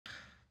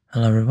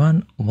Hello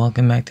everyone,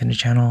 welcome back to the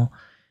channel.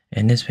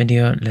 In this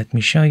video, let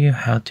me show you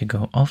how to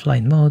go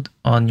offline mode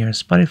on your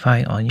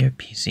Spotify on your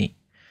PC.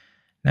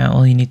 Now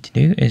all you need to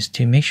do is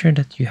to make sure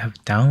that you have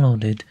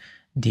downloaded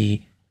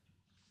the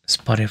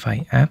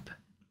Spotify app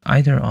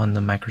either on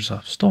the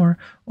Microsoft Store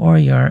or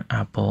your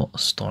Apple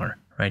Store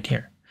right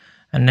here.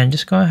 And then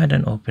just go ahead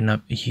and open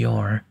up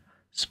your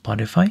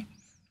Spotify,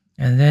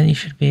 and then you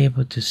should be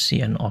able to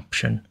see an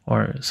option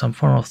or some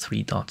form of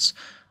three dots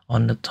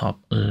on the top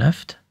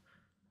left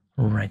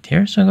right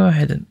here. So go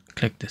ahead and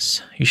click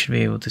this. You should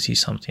be able to see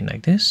something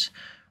like this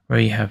where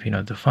you have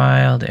the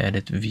file, the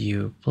edit,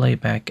 view,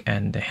 playback,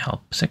 and the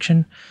help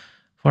section.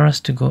 For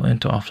us to go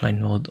into offline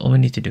mode, all we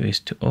need to do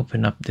is to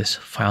open up this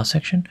file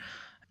section,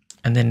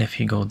 and then if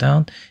you go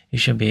down, you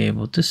should be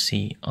able to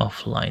see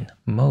offline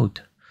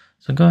mode.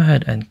 So go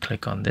ahead and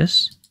click on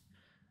this,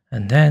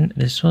 and then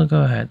this will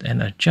go ahead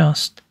and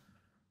adjust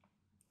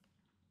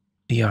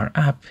your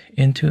app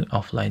into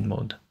offline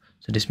mode.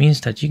 So this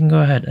means that you can go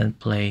ahead and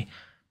play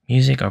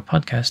music or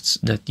podcasts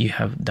that you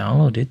have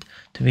downloaded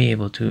to be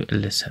able to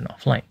listen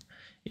offline.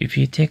 If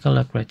you take a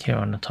look right here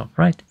on the top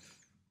right,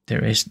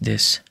 there is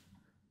this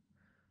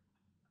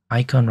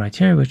icon right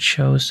here which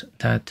shows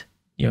that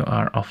you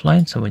are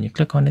offline. So when you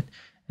click on it,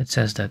 it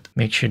says that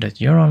make sure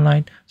that you're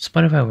online.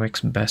 Spotify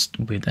works best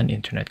with an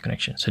internet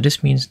connection. So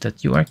this means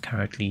that you are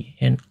currently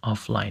in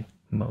offline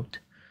mode.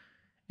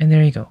 And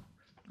there you go.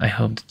 I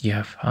hope that you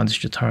have found this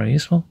tutorial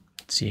useful.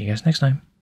 See you guys next time.